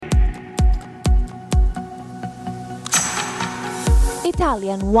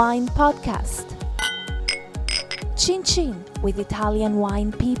Italian Wine Podcast. Chin Chin with Italian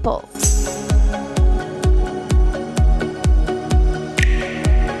wine people.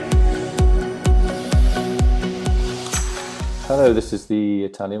 Hello, this is the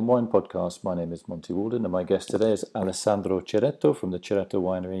Italian Wine Podcast. My name is Monty, Waldin, and my guest today is Alessandro Ceretto from the Ceretto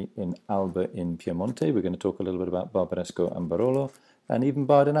Winery in Alba in Piemonte. We're going to talk a little bit about Barbaresco and Barolo and even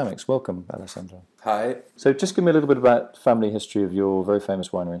biodynamics. Welcome, Alessandro. Hi. So just give me a little bit about family history of your very famous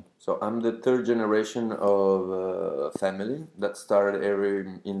winery. So I'm the third generation of a family that started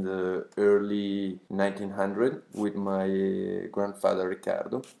in the early 1900 with my grandfather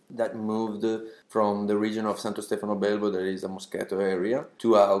Riccardo that moved from the region of Santo Stefano Belbo, that is a Moscato area,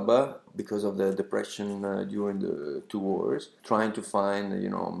 to Alba because of the depression during the two wars, trying to find,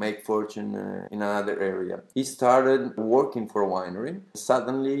 make fortune in another area. He started working for a winery.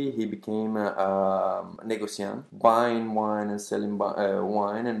 Suddenly he became a negociant, buying wine and selling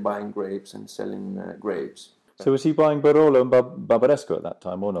wine and buying grapes and selling grapes. So was he buying Barolo and Barbaresco at that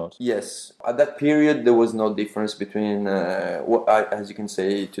time or not? Yes. At that period, there was no difference between, as you can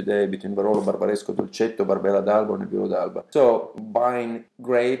say today, between Barolo, Barbaresco, Dolcetto, Barbera d'Alba, and Nebbiolo d'Alba. So buying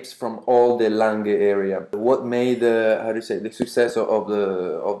grapes from all the Langhe area. What made, the success of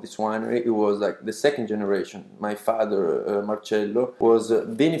this winery, it was like the second generation. My father, Marcello, was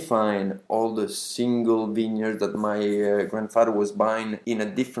vinifying all the single vineyards that my grandfather was buying in a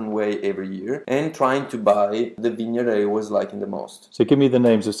different way every year and trying to buy the vineyard I was liking the most. So give me the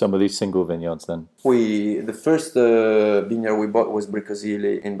names of some of these single vineyards then. The first vineyard we bought was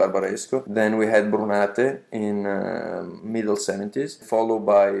Bricosili in Barbaresco. Then we had Brunate in middle 70s, followed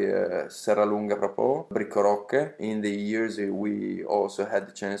by Serralunga Prapo, Briccorocche. In the years we also had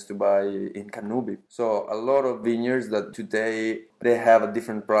the chance to buy in Cannubi. So a lot of vineyards that today they have a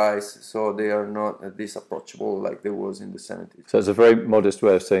different price, so they are not this approachable like they was in the 70s. So it's a very modest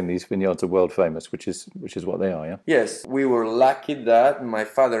way of saying these vineyards are world famous, which is what they are, yeah? Yes, we were lucky that my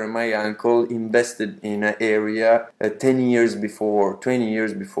father and my uncle invested in an area 20 years before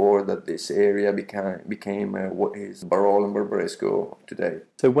that this area became what is Barolo and Barbaresco today.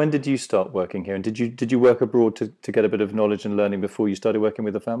 So when did you start working here? And did you work abroad to get a bit of knowledge and learning before you started working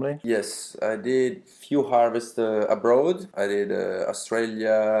with the family? Yes, I did few harvests abroad. I did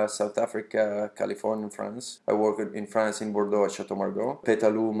Australia, South Africa, California, and France. I worked in France in Bordeaux at Chateau Margaux,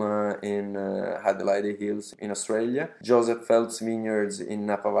 Petaluma in Adelaide Hills in Australia, Joseph Phelps Vineyards in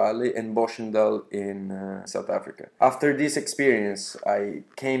Napa Valley, and Boschendal in South Africa. After this experience, I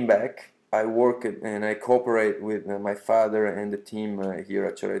came back. I worked and I cooperate with my father and the team here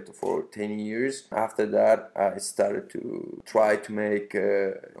at Ceretto for 10 years. After that, I started to try to make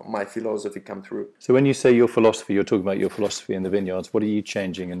my philosophy come true. So when you say your philosophy, you're talking about your philosophy in the vineyards. What are you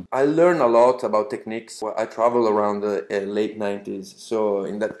changing? I learned a lot about techniques. I traveled around the late 90s. So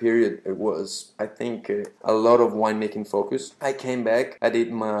in that period, it was, I think, a lot of winemaking focus. I came back. I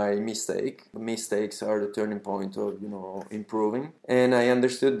did my mistake. Mistakes are the turning point of, improving. And I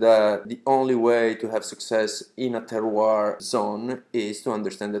understood that the only way to have success in a terroir zone is to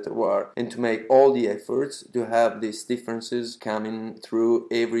understand the terroir and to make all the efforts to have these differences coming through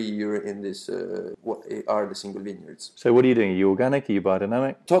every year in this what are the single vineyards. So what are you doing? Are you organic? Are you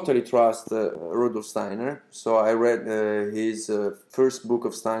biodynamic? Totally trust Rudolf Steiner. So I read his first book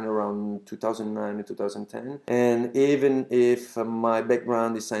of Steiner around 2009 and 2010, and even if my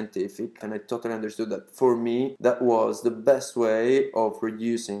background is scientific, and I totally understood that for me that was the best way of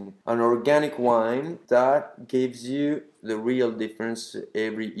producing an organic wine that gives you the real difference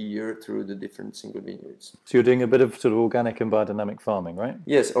every year through the different single vineyards. So you're doing a bit of sort of organic and biodynamic farming, right?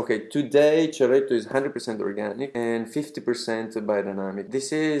 Yes, okay. Today, Ceretto is 100% organic and 50% biodynamic.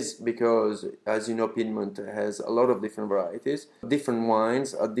 This is because, as you know, Piedmont has a lot of different varieties, different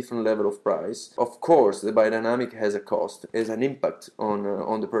wines at different level of price. Of course, the biodynamic has a cost, has an impact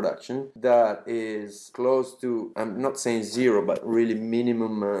on the production that is close to, I'm not saying zero, but really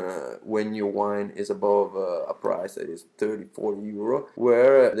minimum when your wine is above a price that is 30-40 euro,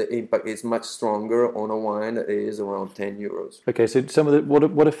 where the impact is much stronger on a wine that is around 10 euros. Okay, so some of the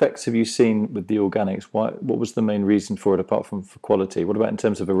what effects have you seen with the organics? What was the main reason for it apart from for quality? What about in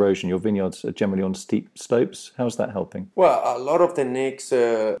terms of erosion? Your vineyards are generally on steep slopes. How's that helping? Well, a lot of techniques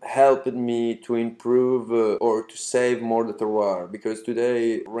helped me to improve or to save more the terroir, because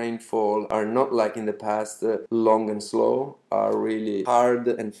today rainfall are not like in the past long and slow, are really hard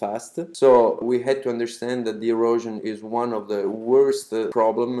and fast. So we had to understand that the erosion is is one of the worst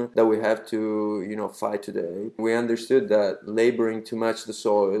problem that we have to, fight today. We understood that laboring too much the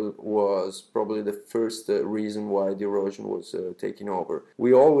soil was probably the first reason why the erosion was taking over.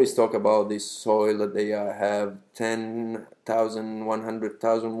 We always talk about this soil that they have 10,000,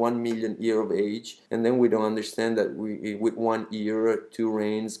 100,000, 1 million year of age, and then we don't understand that with 1 year, 2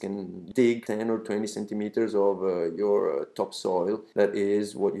 rains can dig 10 or 20 centimeters of your topsoil. That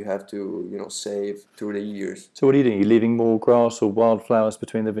is what you have to, save through the years. So what are you doing? Are you leaving more grass or wildflowers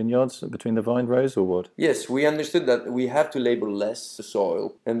between the vineyards, between the vine rows, or what? Yes, we understood that we have to labor less the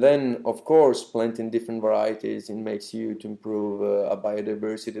soil, and then of course planting different varieties, it makes you to improve a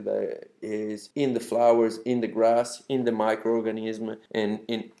biodiversity that is in the flowers, in the grass, in the microorganism, and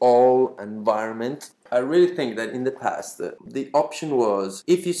in all environment. I really think that in the past, the option was,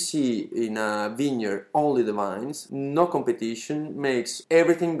 if you see in a vineyard only the vines, no competition, makes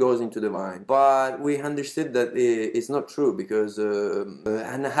everything goes into the vine. But we understood that it's not true, because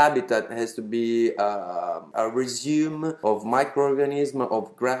an habitat has to be a resume of microorganisms,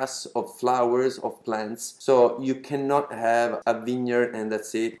 of grass, of flowers, of plants. So you cannot have a vineyard and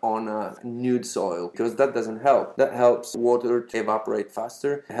that's it on a nude soil, because that doesn't help. That helps water to evaporate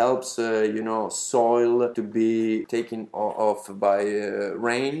faster, helps soil to be taken off by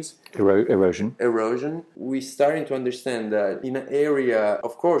rains. Erosion. We're starting to understand that in an area,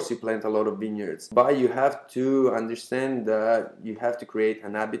 of course, you plant a lot of vineyards, but you have to understand that you have to create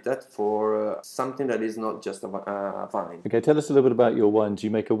an habitat for something that is not just a vine. Okay, tell us a little bit about your wines. You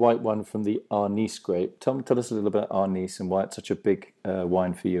make a white one from the Arnis grape. Tell us a little about Arnis and why it's such a big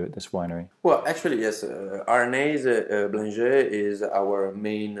wine for you at this winery. Well, actually, yes. Arnis Blanchet is our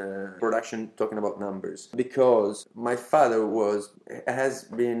main production, talking about numbers, because my father has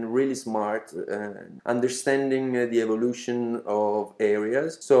been really smart, understanding the evolution of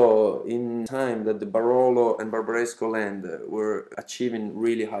areas. So in time that the Barolo and Barbaresco land were achieving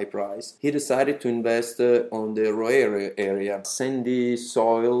really high price, he decided to invest on the Roere area, sandy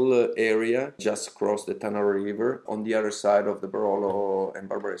soil area just across the Tana River on the other side of the Barolo and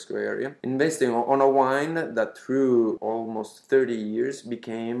Barbaresco area, investing on a wine that through almost 30 years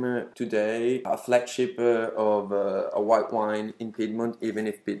became today a flagship of a white wine in Piedmont, even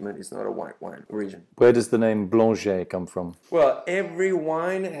if Piedmont is not a white wine region. Where does the name Blanchet come from? Well, every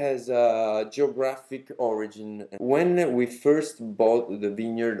wine has a geographic origin. When we first bought the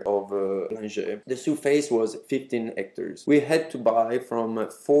vineyard of Blanchet, the surface was 15 hectares. We had to buy from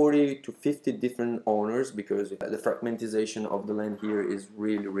 40 to 50 different owners because the fragmentization of the land here is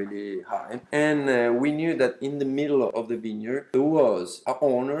really, really high. And we knew that in the middle of the vineyard there was an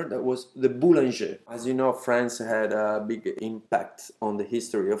owner that was the Boulanger. As you know, France had a big impact on the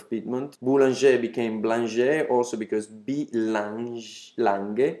history of Piedmont. Boulanger became Blanchet also because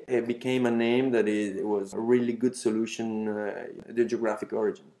Lange became a name that it was a really good solution, the geographic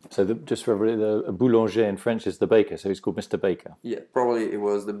origin. So just for everybody, the boulanger in French is the baker, so he's called Mr. Baker. Yeah, probably it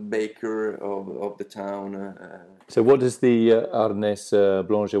was the baker of the town. So what is the Arnis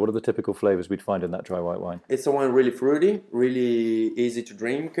Blanchet? What are the typical flavours we'd find in that dry white wine? It's a wine really fruity, really easy to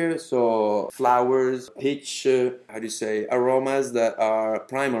drink. So flowers, peach, aromas that are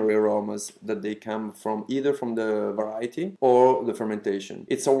primary aromas that they come from either from the variety or the fermentation.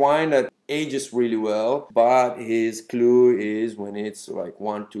 It's a wine that ages really well, but his clue is when it's like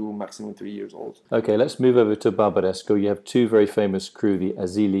 1, 2, maximum 3 years old. Okay, let's move over to Barbaresco. You have two very famous cru, the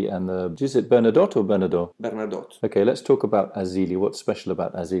Asili and the... Is it Bernadotte or Bernadotte? Bernadotte. Okay, let's talk about Asili. What's special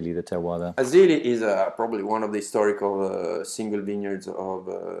about Asili, the terroir there? Asili is probably one of the historical single vineyards of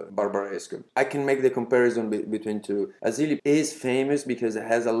Barbaresco. I can make the comparison between two. Asili is famous because it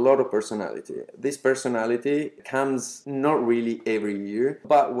has a lot of personality. This personality comes not really every year,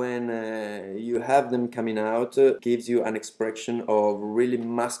 but when you have them coming out, gives you an expression of really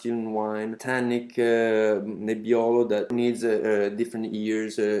masculine wine, tannic Nebbiolo that needs different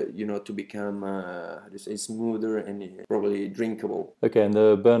years, to become smoother and probably drinkable. Okay, and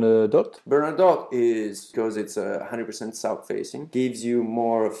the Bernadotte? Bernadotte is because it's 100% south facing, gives you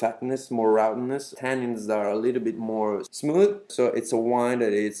more fatness, more roundness, tannins that are a little bit more smooth, so it's a wine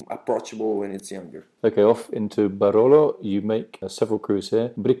that is approachable when it's younger. Okay, off into Barolo, you make several crus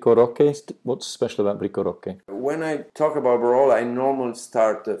here. Bricco Rocche, what's special about Bricco Rocche? When I talk about Barolo, I normally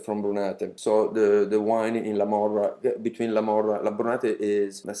start from Brunate. So the wine in La Morra, between La Morra, La Brunate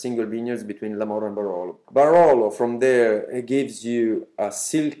is a single vineyard between La Morra and Barolo. Barolo, from there, it gives you a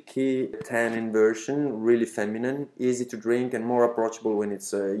silky tannin version, really feminine, easy to drink and more approachable when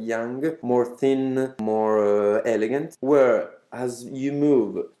it's young, more thin, more elegant, where as you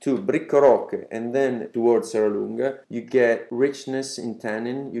move to Bricco and then towards Serralunga, you get richness in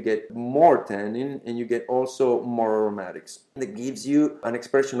tannin, you get more tannin, and you get also more aromatics. That gives you an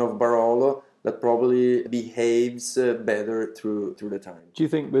expression of Barolo that probably behaves better through the time. Do you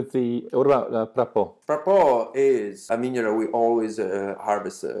think with what about Prapo? Prapo is a vineyard we always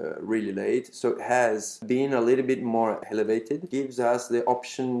harvest really late, so it has been a little bit more elevated. Gives us the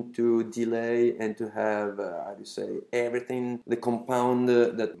option to delay and to have, everything, the compound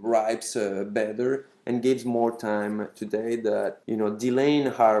that ripes better, and gives more time today that, delaying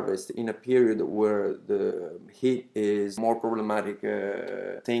harvest in a period where the heat is more problematic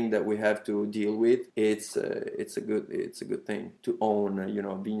thing that we have to deal with. It's a good thing to own,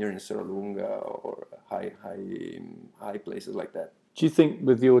 vineyard in Serralunga or high places like that. Do you think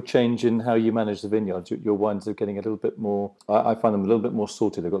with your change in how you manage the vineyards, your wines are getting a little bit more, I find them a little bit more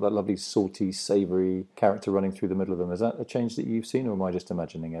salty. They've got that lovely salty, savoury character running through the middle of them. Is that a change that you've seen, or am I just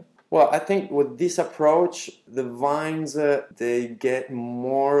imagining it? Well, I think with this approach, the vines, they get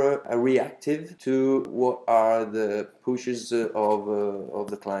more reactive to what are the pushes of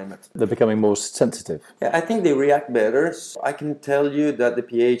the climate. They're becoming more sensitive. Yeah, I think they react better. So I can tell you that the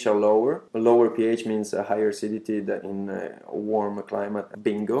pH are lower. A lower pH means a higher acidity than in a warm climate.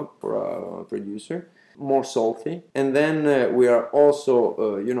 Bingo for a producer. More salty, and then we are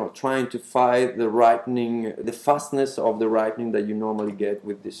also trying to fight the ripening, the fastness of the ripening that you normally get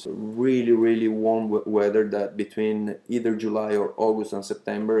with this really warm weather that between either July or August and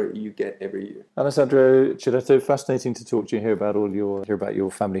September you get every year. Alessandro Ceretto, fascinating to talk to you here about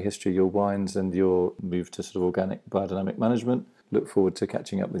your family history, your wines, and your move to sort of organic biodynamic management. Look forward to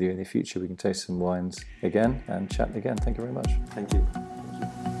catching up with you in the future. We can taste some wines again and chat again. Thank you very much. Thank you.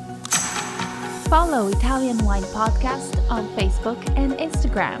 Follow Italian Wine Podcast on Facebook and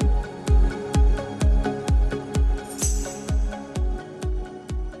Instagram.